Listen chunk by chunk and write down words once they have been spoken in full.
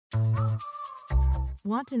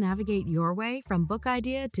Want to navigate your way from book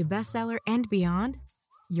idea to bestseller and beyond?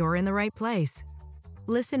 You're in the right place.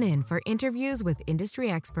 Listen in for interviews with industry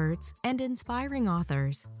experts and inspiring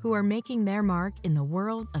authors who are making their mark in the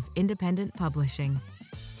world of independent publishing.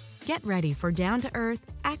 Get ready for down-to-earth,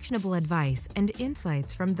 actionable advice and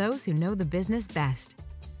insights from those who know the business best.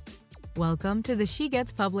 Welcome to the She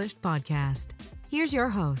Gets Published podcast. Here's your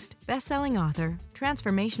host, best-selling author,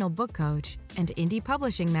 transformational book coach, and indie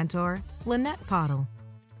publishing mentor, Lynette Pottle.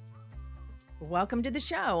 Welcome to the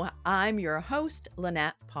show. I'm your host,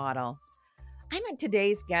 Lynette Pottle. I met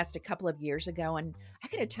today's guest a couple of years ago, and I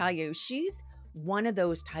got to tell you, she's one of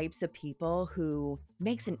those types of people who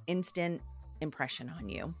makes an instant impression on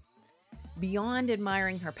you. Beyond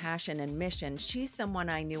admiring her passion and mission, she's someone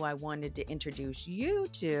I knew I wanted to introduce you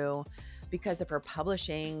to because of her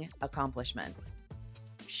publishing accomplishments.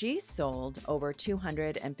 She's sold over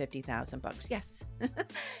 250,000 books. Yes,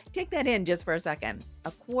 take that in just for a second.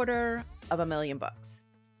 250,000 books.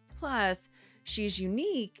 Plus, she's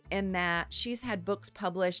unique in that she's had books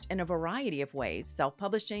published in a variety of ways,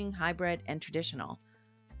 self-publishing, hybrid, and traditional,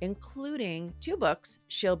 including 2 books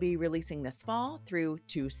she'll be releasing this fall through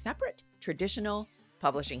 2 separate traditional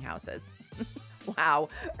publishing houses. Wow,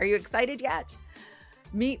 are you excited yet?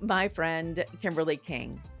 Meet my friend, Kimberly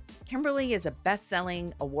King. Kimberly is a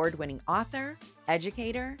best-selling, award-winning author,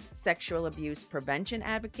 educator, sexual abuse prevention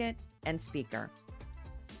advocate, and speaker.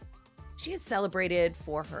 She is celebrated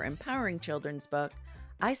for her empowering children's book,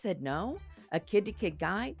 I Said No, a kid-to-kid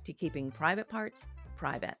guide to keeping private parts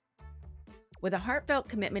private. With a heartfelt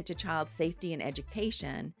commitment to child safety and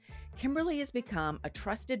education, Kimberly has become a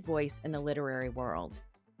trusted voice in the literary world,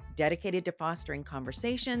 dedicated to fostering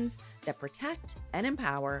conversations that protect and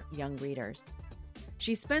empower young readers.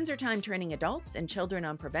 She spends her time training adults and children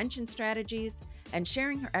on prevention strategies and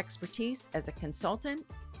sharing her expertise as a consultant,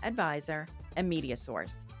 advisor, and media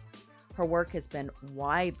source. Her work has been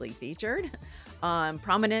widely featured on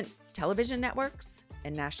prominent television networks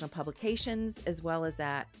and national publications, as well as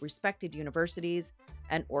at respected universities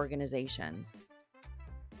and organizations.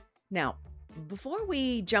 Now, before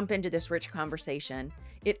we jump into this rich conversation,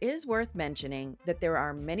 it is worth mentioning that there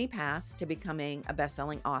are many paths to becoming a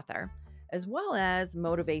best-selling author, as well as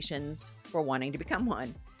motivations for wanting to become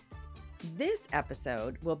one. This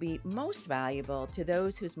episode will be most valuable to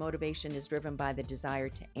those whose motivation is driven by the desire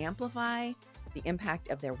to amplify the impact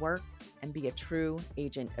of their work and be a true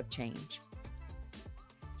agent of change.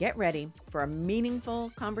 Get ready for a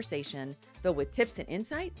meaningful conversation filled with tips and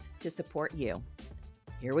insights to support you.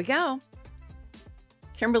 Here we go.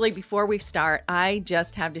 Kimberly, before we start, I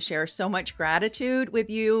just have to share so much gratitude with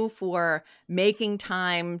you for making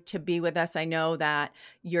time to be with us. I know that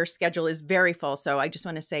your schedule is very full, so I just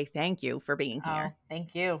want to say thank you for being here. Oh,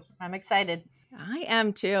 thank you. I'm excited. I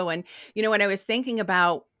am too. And, when I was thinking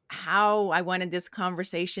about how I wanted this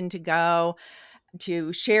conversation to go,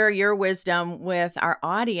 to share your wisdom with our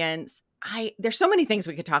audience, there's so many things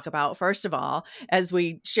we could talk about. First of all, as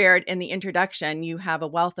we shared in the introduction, you have a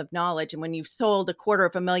wealth of knowledge. And when you've sold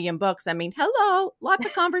 250,000 books, hello, lots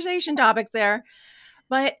of conversation topics there.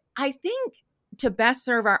 But I think to best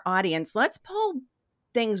serve our audience, let's pull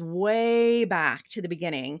things way back to the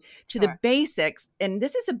beginning, to the basics. And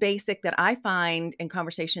this is a basic that I find in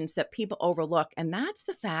conversations that people overlook. And that's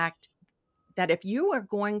the fact that if you are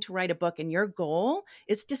going to write a book and your goal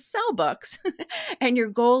is to sell books and your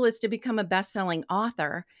goal is to become a best-selling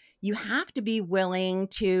author, you have to be willing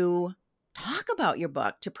to talk about your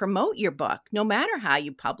book, to promote your book, no matter how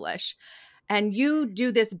you publish. And you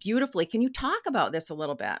do this beautifully. Can you talk about this a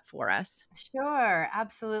little bit for us? Sure,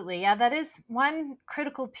 absolutely. Yeah, that is one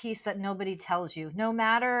critical piece that nobody tells you. No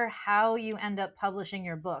matter how you end up publishing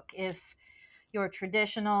your book, if you're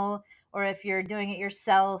traditional or if you're doing it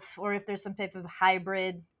yourself or if there's some type of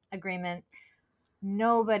hybrid agreement,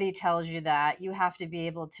 nobody tells you that. You have to be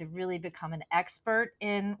able to really become an expert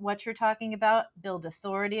in what you're talking about, build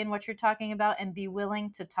authority in what you're talking about, and be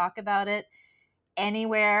willing to talk about it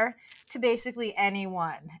anywhere to basically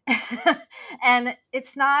anyone. And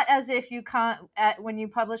it's not as if you can't, when you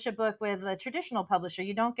publish a book with a traditional publisher,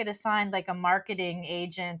 you don't get assigned like a marketing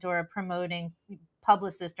agent or a promoting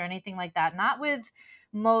publicist or anything like that. Not with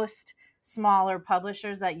most smaller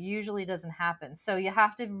publishers. That usually doesn't happen. So you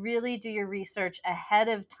have to really do your research ahead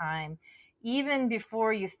of time. Even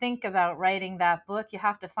before you think about writing that book, you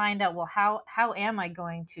have to find out, well, how am I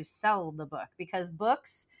going to sell the book? Because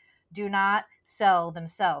books do not sell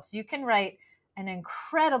themselves. You can write an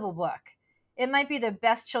incredible book. It might be the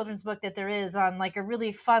best children's book that there is on like a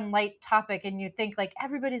really fun, light topic. And you think like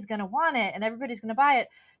everybody's going to want it and everybody's going to buy it,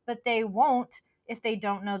 but they won't if they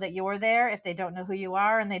don't know that you're there, if they don't know who you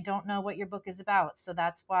are, and they don't know what your book is about. So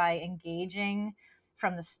that's why engaging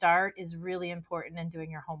from the start is really important in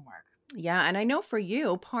doing your homework. Yeah, and I know for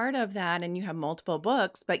you, part of that, and you have multiple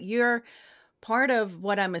books, but you're part of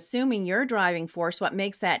what I'm assuming your driving force, what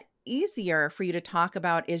makes that easier for you to talk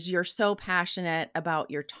about is you're so passionate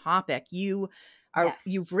about your topic. Yes.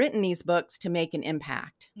 You've written these books to make an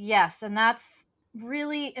impact. Yes, and that's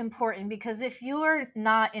really important because if you're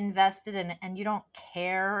not invested in it and you don't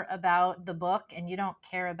care about the book and you don't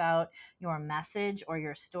care about your message or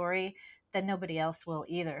your story, then nobody else will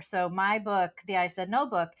either. So my book, the I Said No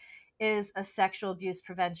book, is a sexual abuse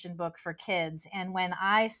prevention book for kids. And when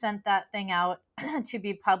I sent that thing out to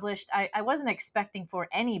be published, I wasn't expecting for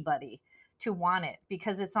anybody to want it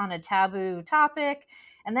because it's on a taboo topic.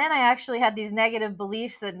 And then I actually had these negative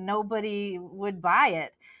beliefs that nobody would buy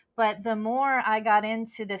it. But the more I got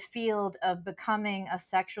into the field of becoming a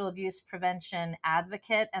sexual abuse prevention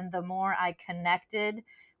advocate, and the more I connected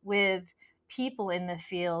with people in the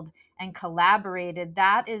field and collaborated,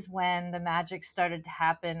 that is when the magic started to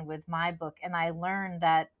happen with my book. And I learned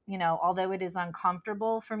that, although it is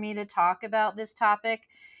uncomfortable for me to talk about this topic,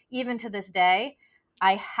 even to this day,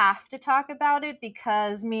 I have to talk about it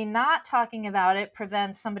because me not talking about it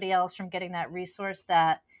prevents somebody else from getting that resource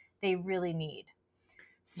that they really need.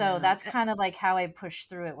 So Yeah. that's kind of like how I push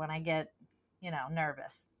through it when I get,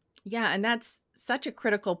 nervous. Yeah, and that's such a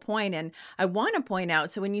critical point. And I want to point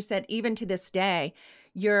out, so when you said even to this day,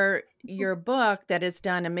 your book that has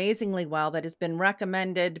done amazingly well, that has been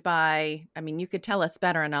recommended by, I mean, you could tell us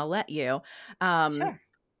better and I'll let you, um, Sure.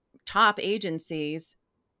 top agencies.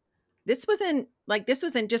 This wasn't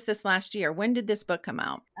just this last year. When did this book come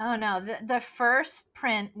out? Oh no, the first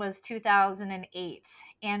print was 2008.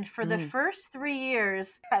 And for the Mm, first 3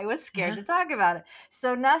 years, I was scared yeah. to talk about it.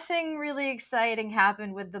 So nothing really exciting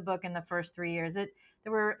happened with the book in the first 3 years. There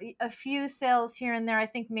were a few sales here and there. I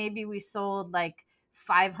think maybe we sold like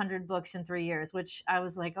 500 books in 3 years, which I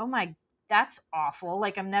was like, oh my, that's awful.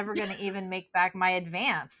 Like I'm never going to even make back my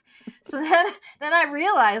advance. So then I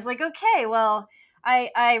realized like, okay, well,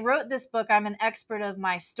 I wrote this book. I'm an expert of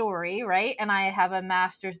my story, right? And I have a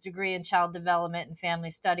master's degree in child development and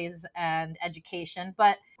family studies and education.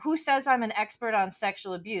 But who says I'm an expert on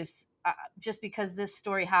sexual abuse? Just because this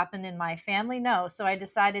story happened in my family? No. So I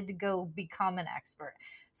decided to go become an expert.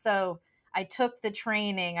 So I took the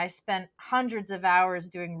training. I spent hundreds of hours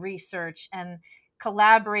doing research and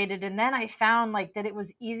collaborated. And then I found like that it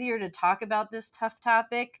was easier to talk about this tough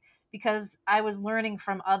topic because I was learning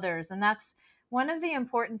from others. And that's one of the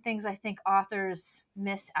important things I think authors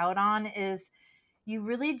miss out on is you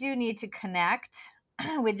really do need to connect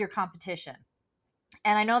with your competition.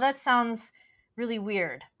 And I know that sounds really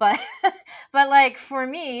weird, but but like for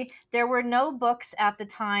me, there were no books at the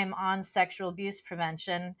time on sexual abuse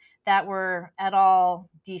prevention that were at all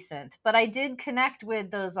decent. But I did connect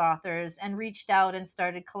with those authors and reached out and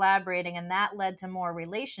started collaborating, and that led to more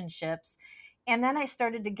relationships. And then I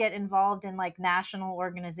started to get involved in like national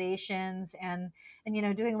organizations and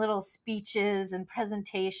doing little speeches and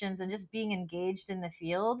presentations and just being engaged in the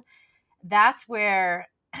field. That's where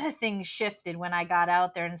things shifted when I got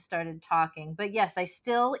out there and started talking. But yes, I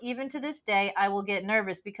still, even to this day, I will get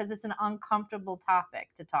nervous because it's an uncomfortable topic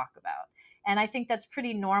to talk about. And I think that's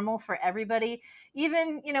pretty normal for everybody.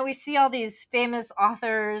 Even, we see all these famous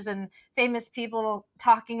authors and famous people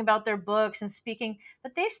talking about their books and speaking,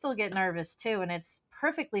 but they still get nervous too. And it's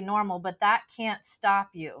perfectly normal, but that can't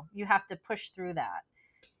stop you. You have to push through that.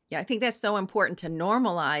 Yeah, I think that's so important to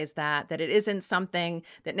normalize that it isn't something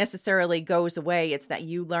that necessarily goes away. It's that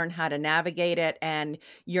you learn how to navigate it, and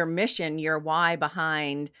your mission, your why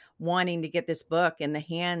behind wanting to get this book in the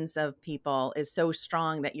hands of people is so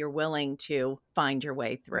strong that you're willing to find your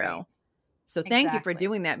way Right. through. So thank you for Exactly.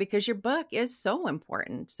 doing that because your book is so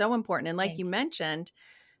important, so important. And like you Thank you. mentioned,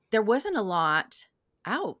 there wasn't a lot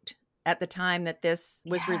out at the time that this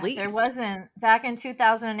was Yeah, there released. wasn't. Back in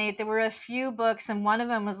 2008, there were a few books, and one of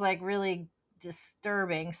them was like really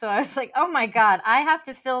disturbing. So I was like, "Oh my God, I have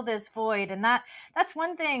to fill this void." And that's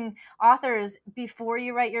one thing authors, before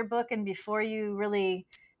you write your book and before you really,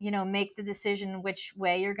 make the decision which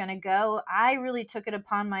way you're going to go, I really took it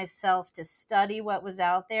upon myself to study what was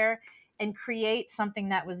out there and create something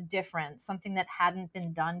that was different, something that hadn't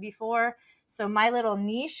been done before. So my little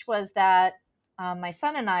niche was that my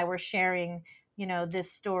son and I were sharing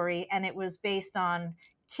this story, and it was based on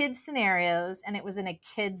kid scenarios, and it was in a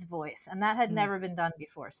kid's voice, and that had Mm. never been done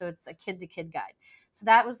before. So it's a kid to kid guide. So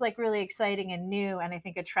that was like really exciting and new, and I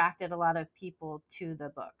think attracted a lot of people to the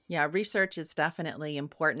book. Yeah, research is definitely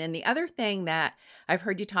important. And the other thing that I've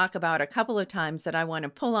heard you talk about a couple of times that I want to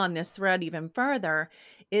pull on this thread even further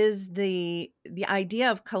is the idea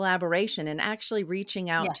of collaboration and actually reaching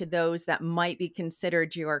out Yeah. to those that might be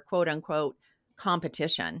considered your quote unquote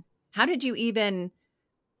competition. How did you even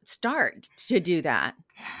start to do that?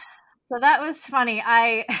 So that was funny.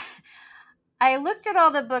 I looked at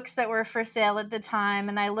all the books that were for sale at the time,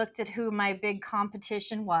 and I looked at who my big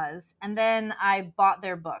competition was, and then I bought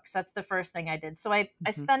their books. That's the first thing I did. So I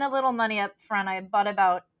Mhm. spent a little money up front. I bought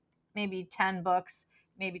about maybe 10 books,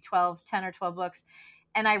 maybe 12, 10 or 12 books,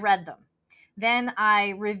 and I read them. Then I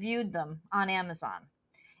reviewed them on Amazon.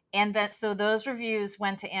 And that so those reviews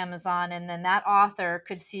went to Amazon, and then that author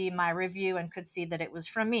could see my review and could see that it was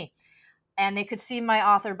from me, and they could see my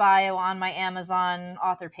author bio on my Amazon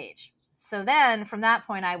author page. So then from that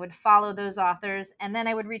point, I would follow those authors, and then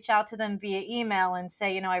I would reach out to them via email and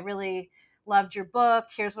say, I really loved your book.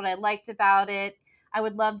 Here's what I liked about it. I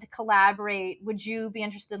would love to collaborate. Would you be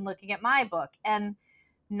interested in looking at my book? And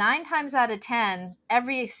 9 times out of 10,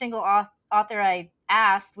 every single author I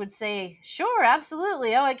asked would say, sure,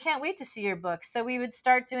 absolutely. Oh, I can't wait to see your book. So we would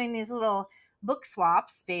start doing these little book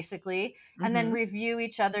swaps, basically, and then Mhm. review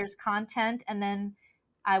each other's content. And then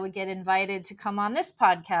I would get invited to come on this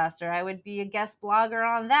podcast, or I would be a guest blogger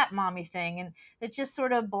on that mommy thing. And it just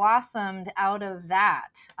sort of blossomed out of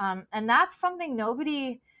that. And that's something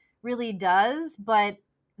nobody really does, but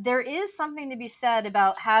there is something to be said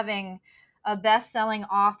about having a best-selling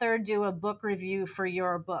author do a book review for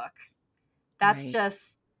your book. That's Right.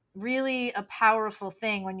 just really a powerful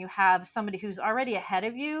thing when you have somebody who's already ahead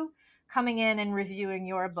of you coming in and reviewing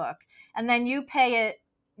your book. And then you pay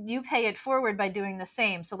it forward by doing the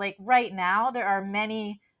same. So like right now there are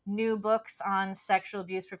many new books on sexual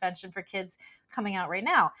abuse prevention for kids coming out right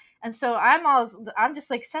now. And so I'm just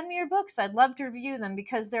like, send me your books. I'd love to review them,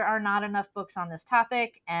 because there are not enough books on this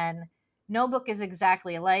topic, and no book is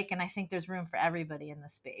exactly alike, and I think there's room for everybody in the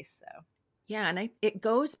space. So Yeah, and it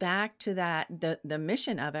goes back to that the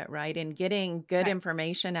mission of it, right? And getting good right.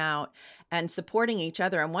 information out and supporting each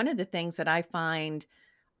other. And one of the things that I find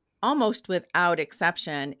almost without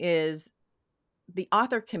exception is the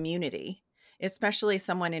author community, especially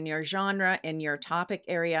someone in your genre, in your topic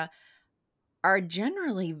area, are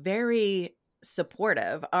generally very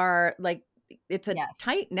supportive, are like it's a Yes.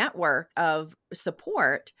 tight network of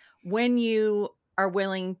support when you are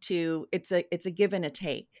willing to it's a give and a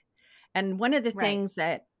take. And one of the Right. things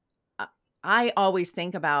that uh, I always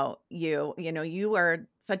think about you, you are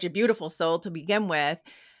such a beautiful soul to begin with,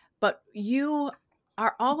 but you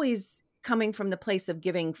are always coming from the place of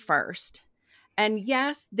giving first. And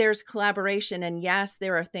yes, there's collaboration, and yes,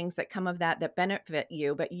 there are things that come of that benefit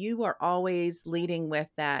you, but you are always leading with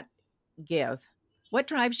that give. What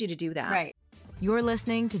drives you to do that? Right. You're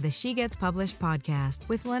listening to the She Gets Published podcast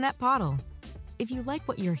with Lynette Pottle. If you like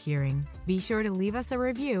what you're hearing, be sure to leave us a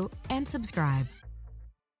review and subscribe.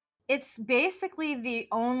 It's basically the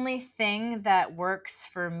only thing that works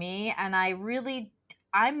for me. And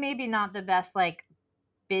I'm maybe not the best like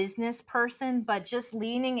business person, but just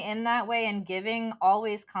leaning in that way and giving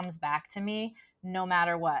always comes back to me no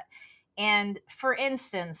matter what. And for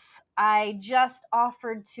instance, I just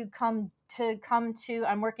offered to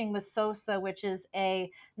I'm working with SOSA, which is a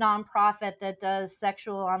nonprofit that does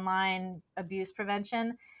sexual online abuse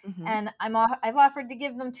prevention, Hmm. and I've offered to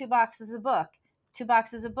give them two boxes of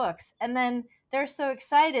books, and then they're so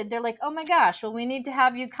excited. They're like, "Oh my gosh, well, we need to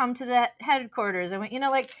have you come to the headquarters." And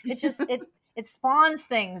like it spawns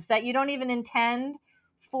things that you don't even intend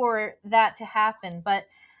for that to happen. But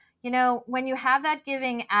when you have that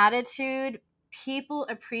giving attitude, people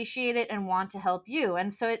appreciate it and want to help you.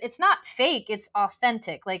 And so it's not fake, it's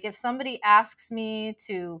authentic. Like if somebody asks me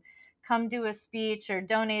to come do a speech or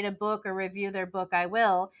donate a book or review their book, I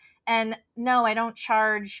will. And no, I don't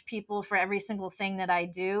charge people for every single thing that I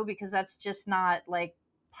do, because that's just not like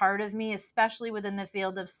part of me, especially within the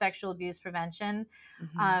field of sexual abuse prevention.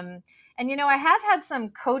 Hmm. Um, and I have had some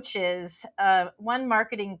coaches, one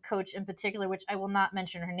marketing coach in particular, which I will not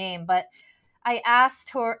mention her name, but I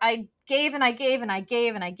asked her, I gave and I gave and I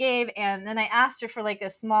gave and I gave, and then I asked her for like a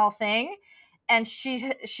small thing, and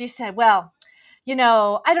she said, "Well,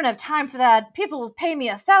 I don't have time for that. People will pay me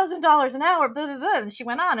 $1,000 an hour, blah blah blah." And she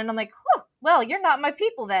went on, and I'm like, "Oh, well, you're not my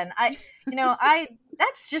people then." I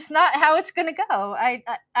that's just not how it's gonna go.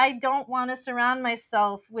 I don't want to surround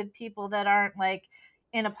myself with people that aren't like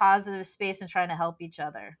in a positive space and trying to help each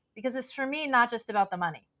other, because it's for me not just about the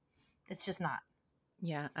money. It's just not.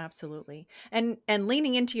 Yeah, absolutely. And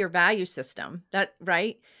leaning into your value system. That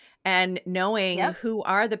right? And knowing Yep, who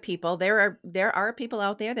are the people. There are people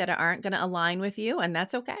out there that aren't going to align with you, and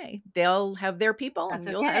that's okay. They'll have their people that's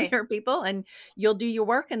and you'll have okay. your people, and you'll do your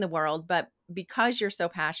work in the world, but because you're so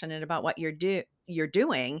passionate about what you're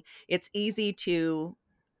doing, it's easy to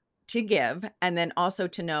give, and then also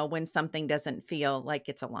to know when something doesn't feel like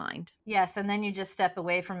it's aligned. Yes, and then you just step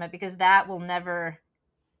away from it because that will never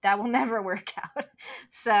work out.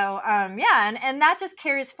 So yeah, and that just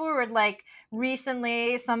carries forward. Like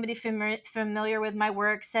recently somebody familiar with my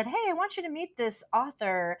work said, hey, I want you to meet this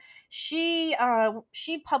author. She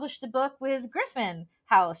published a book with Griffin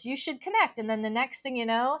House, you should connect. And then the next thing you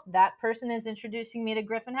know, that person is introducing me to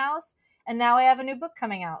Griffin House, and now I have a new book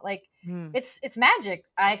coming out. Like Mm. it's magic,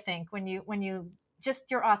 I think, when you just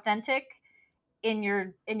you're authentic in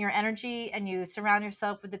your energy, and you surround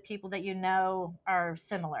yourself with the people that you know are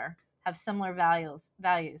similar, have similar values.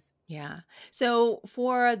 Yeah. So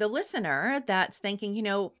for the listener that's thinking,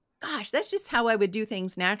 gosh, that's just how I would do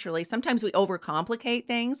things naturally. Sometimes we overcomplicate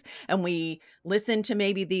things and we listen to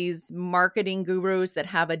maybe these marketing gurus that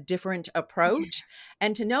have a different approach.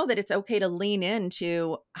 And to know that it's okay to lean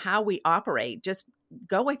into how we operate, just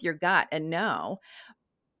go with your gut and know.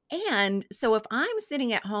 And so if I'm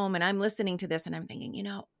sitting at home and I'm listening to this and I'm thinking,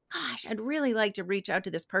 gosh, I'd really like to reach out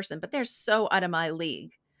to this person, but they're so out of my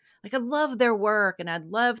league. Like I love their work and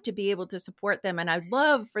I'd love to be able to support them and I'd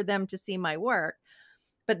love for them to see my work,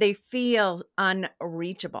 but they feel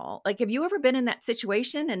unreachable. Like, have you ever been in that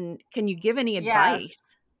situation and can you give any Yes.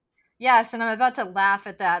 advice? Yes, and I'm about to laugh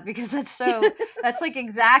at that because that's like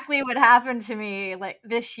exactly what happened to me like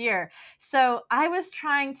this year. So I was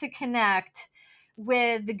trying to connect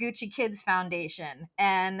with the Gucci Kids Foundation,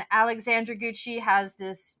 and Alexandra Gucci has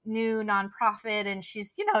this new nonprofit, and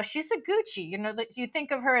she's a Gucci. That you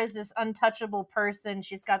think of her as this untouchable person.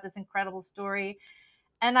 She's got this incredible story.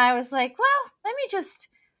 And I was like, well, let me just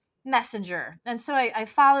messenger. And so I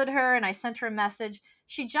followed her and I sent her a message.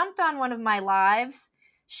 She jumped on one of my lives.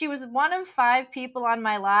 She was one of 5 people on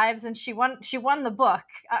my lives, and she won the book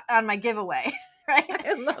on my giveaway, right?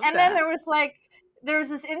 I love And then that. there was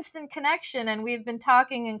this instant connection, and we've been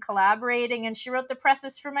talking and collaborating, and she wrote the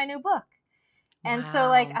preface for my new book. And so,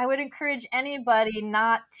 like, Wow. I would encourage anybody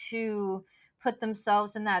not to put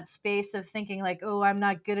themselves in that space of thinking like, oh, I'm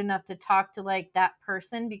not good enough to talk to like that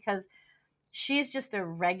person, because she's just a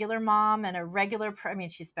regular mom and I mean,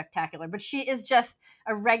 she's spectacular, but she is just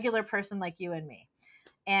a regular person like you and me.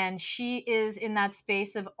 And she is in that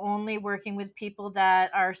space of only working with people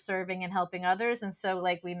that are serving and helping others. And so,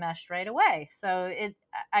 like, we meshed right away. So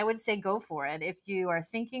I would say go for it. If you are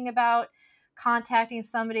thinking about contacting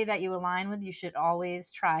somebody that you align with, you should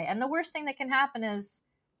always try. And the worst thing that can happen is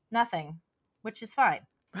nothing, which is fine.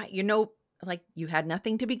 Right. Like you had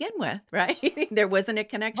nothing to begin with, right? There wasn't a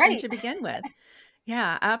connection Right. to begin with.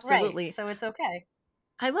 Yeah, Right. absolutely. So it's okay.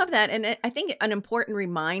 I love that. And I think an important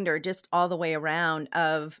reminder just all the way around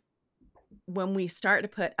of when we start to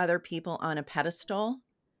put other people on a pedestal,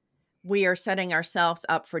 we are setting ourselves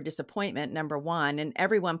up for disappointment, number one. And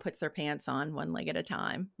everyone puts their pants on one leg at a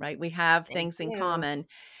time, right? We have They things in do. common.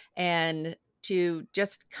 And to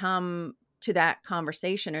just come to that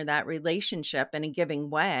conversation or that relationship in a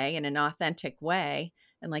giving way, in an authentic way.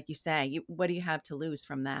 And like you say, what do you have to lose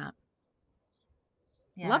from that?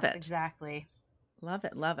 Love Yes, it. exactly. Love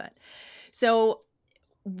it. Love it. So,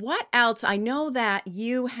 what else? I know that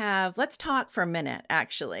you have, let's talk for a minute,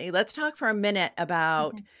 actually. Let's talk for a minute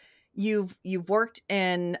about Mhm. you've worked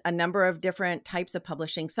in a number of different types of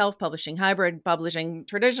publishing, self-publishing, hybrid publishing,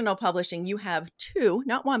 traditional publishing. You have two,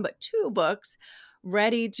 not one, but two books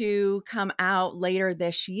ready to come out later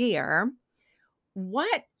this year.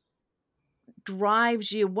 What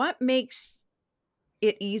drives you? What makes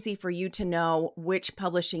it easy for you to know which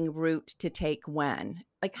publishing route to take when?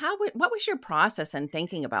 Like what was your process in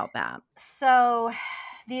thinking about that? So,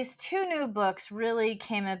 these two new books really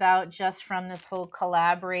came about just from this whole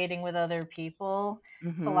collaborating with other people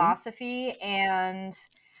Mhm. philosophy. And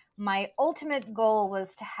my ultimate goal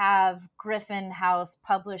was to have Griffin House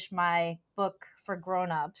publish my book for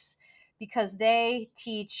grown-ups, because they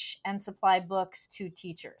teach and supply books to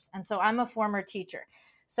teachers. And so I'm a former teacher.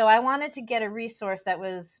 So I wanted to get a resource that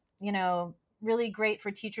was, really great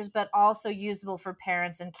for teachers, but also usable for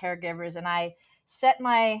parents and caregivers. And I set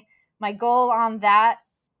my goal on that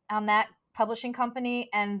publishing company,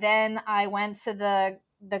 and then I went to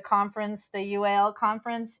the conference, the UAL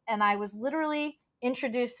conference, and I was literally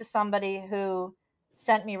introduced to somebody who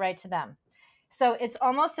sent me right to them. So it's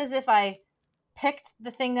almost as if I picked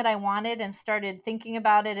the thing that I wanted and started thinking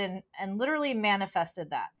about it, and literally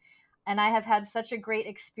manifested that. And I have had such a great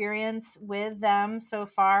experience with them so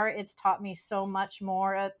far. It's taught me so much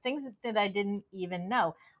more things that I didn't even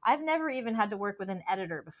know. I've never even had to work with an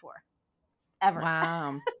editor before, ever.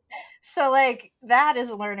 Wow. So like that is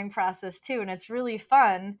a learning process too. And it's really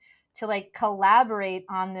fun to like collaborate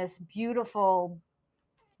on this beautiful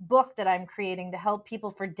book that I'm creating to help people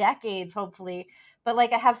for decades, hopefully. But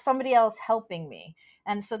like I have somebody else helping me.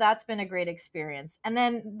 And so that's been a great experience. And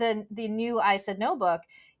then the new I Said No book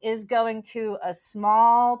is going to a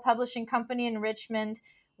small publishing company in Richmond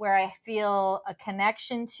where I feel a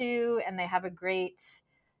connection to, and they have a great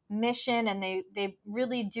mission, and they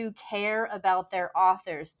really do care about their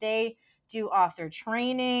authors. They do author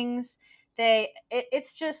trainings.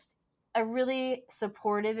 It's just a really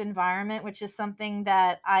supportive environment, which is something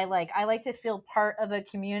that I like. I like to feel part of a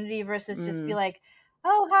community versus just be like,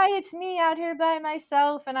 oh, hi, it's me out here by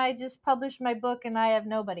myself and I just published my book and I have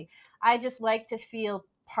nobody. I just like to feel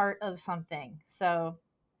part of something. So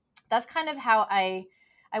that's kind of how I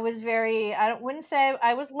was very, wouldn't say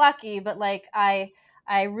I was lucky, but like I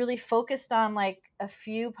really focused on like a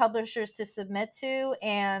few publishers to submit to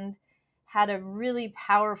and had a really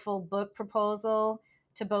powerful book proposal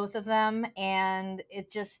to both of them, and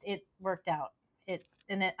it worked out.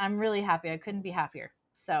 I'm really happy. I couldn't be happier.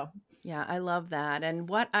 So Yeah, I love that. And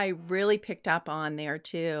what I really picked up on there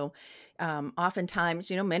too,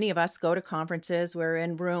 oftentimes, many of us go to conferences, we're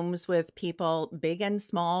in rooms with people, big and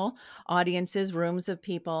small audiences, rooms of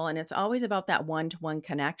people, and it's always about that one-to-one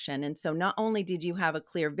connection. And so not only did you have a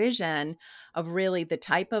clear vision of really the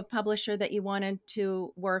type of publisher that you wanted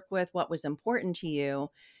to work with, what was important to you,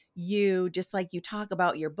 just like you talk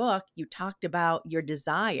about your book, you talked about your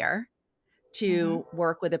desire mhm. to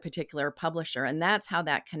work with a particular publisher. And that's how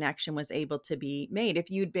that connection was able to be made.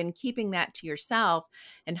 If you'd been keeping that to yourself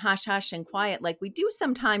and hush, hush and quiet, like we do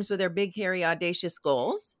sometimes with our big, hairy, audacious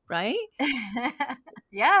goals, right?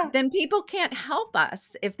 Yeah, Then people can't help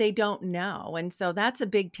us if they don't know. And so that's a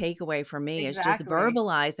big takeaway for me is just exactly.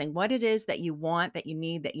 verbalizing what it is that you want, that you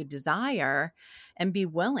need, that you desire, and be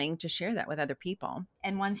willing to share that with other people.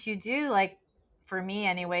 And once you do, like for me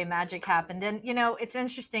anyway, magic happened. And it's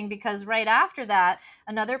interesting because right after that,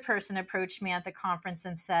 another person approached me at the conference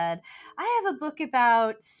and said, I have a book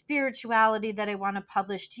about spirituality that I want to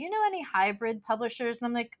publish. Do you know any hybrid publishers? And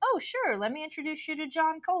I'm like, oh sure, let me introduce you to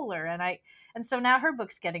John Kohler. And so now her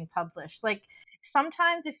book's getting published. Like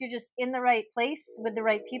sometimes if you're just in the right place with the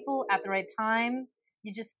right people at the right time,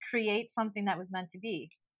 you just create something that was meant to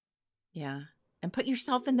be. Yeah. And put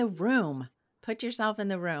yourself in the room. Put yourself in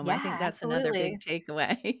the room. I think Yeah, that's another big absolutely.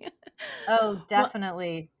 takeaway. Oh, Well,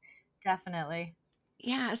 definitely. Definitely.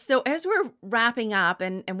 yeah. So as we're wrapping up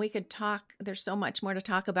and we could talk, there's so much more to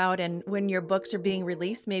talk about. And when your books are being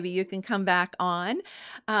released, maybe you can come back on.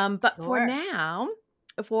 But for Sure. now,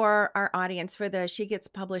 for our audience, for the She Gets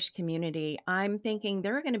Published community, I'm thinking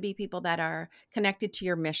there are going to be people that are connected to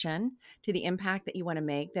your mission, to the impact that you want to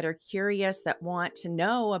make, that are curious, that want to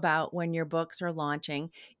know about when your books are launching.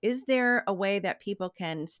 Is there a way that people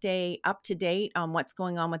can stay up to date on what's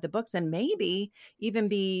going on with the books and maybe even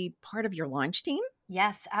be part of your launch team?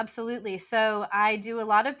 Yes, absolutely. So I do a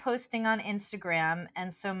lot of posting on Instagram.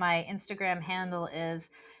 And so my Instagram handle is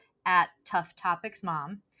at Tough Topics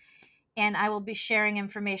Mom. And I will be sharing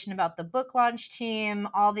information about the book launch team,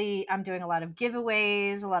 I'm doing a lot of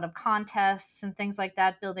giveaways, a lot of contests and things like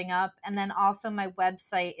that building up. And then also my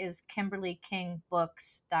website is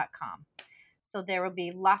KimberlyKingBooks.com. So there will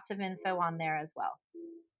be lots of info on there as well.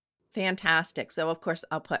 Fantastic. So, of course,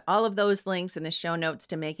 I'll put all of those links in the show notes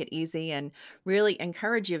to make it easy and really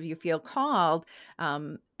encourage you if you feel called.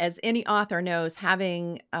 As any author knows,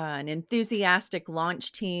 having an enthusiastic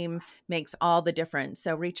launch team makes all the difference.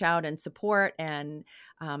 So, reach out and support and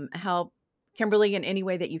help Kimberly in any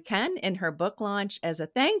way that you can in her book launch as a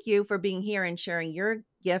thank you for being here and sharing your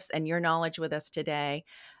gifts and your knowledge with us today.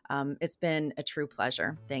 It's been a true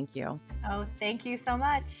pleasure. Thank you. Oh, thank you so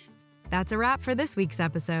much. That's a wrap for this week's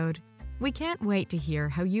episode. We can't wait to hear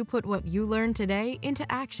how you put what you learned today into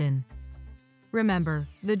action. Remember,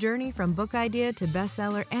 the journey from book idea to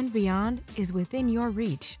bestseller and beyond is within your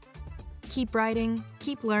reach. Keep writing,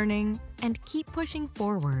 keep learning, and keep pushing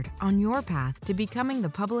forward on your path to becoming the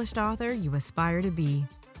published author you aspire to be.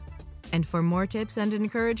 And for more tips and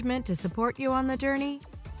encouragement to support you on the journey,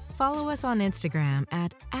 follow us on Instagram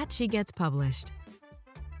at @SheGetsPublished.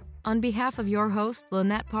 On behalf of your host,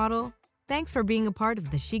 Lynette Pottle, thanks for being a part of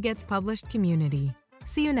the She Gets Published community.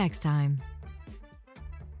 See you next time.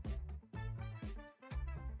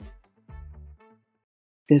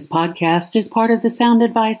 This podcast is part of the Sound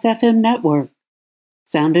Advice FM network.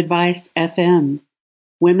 Sound Advice FM.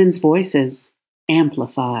 Women's voices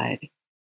amplified.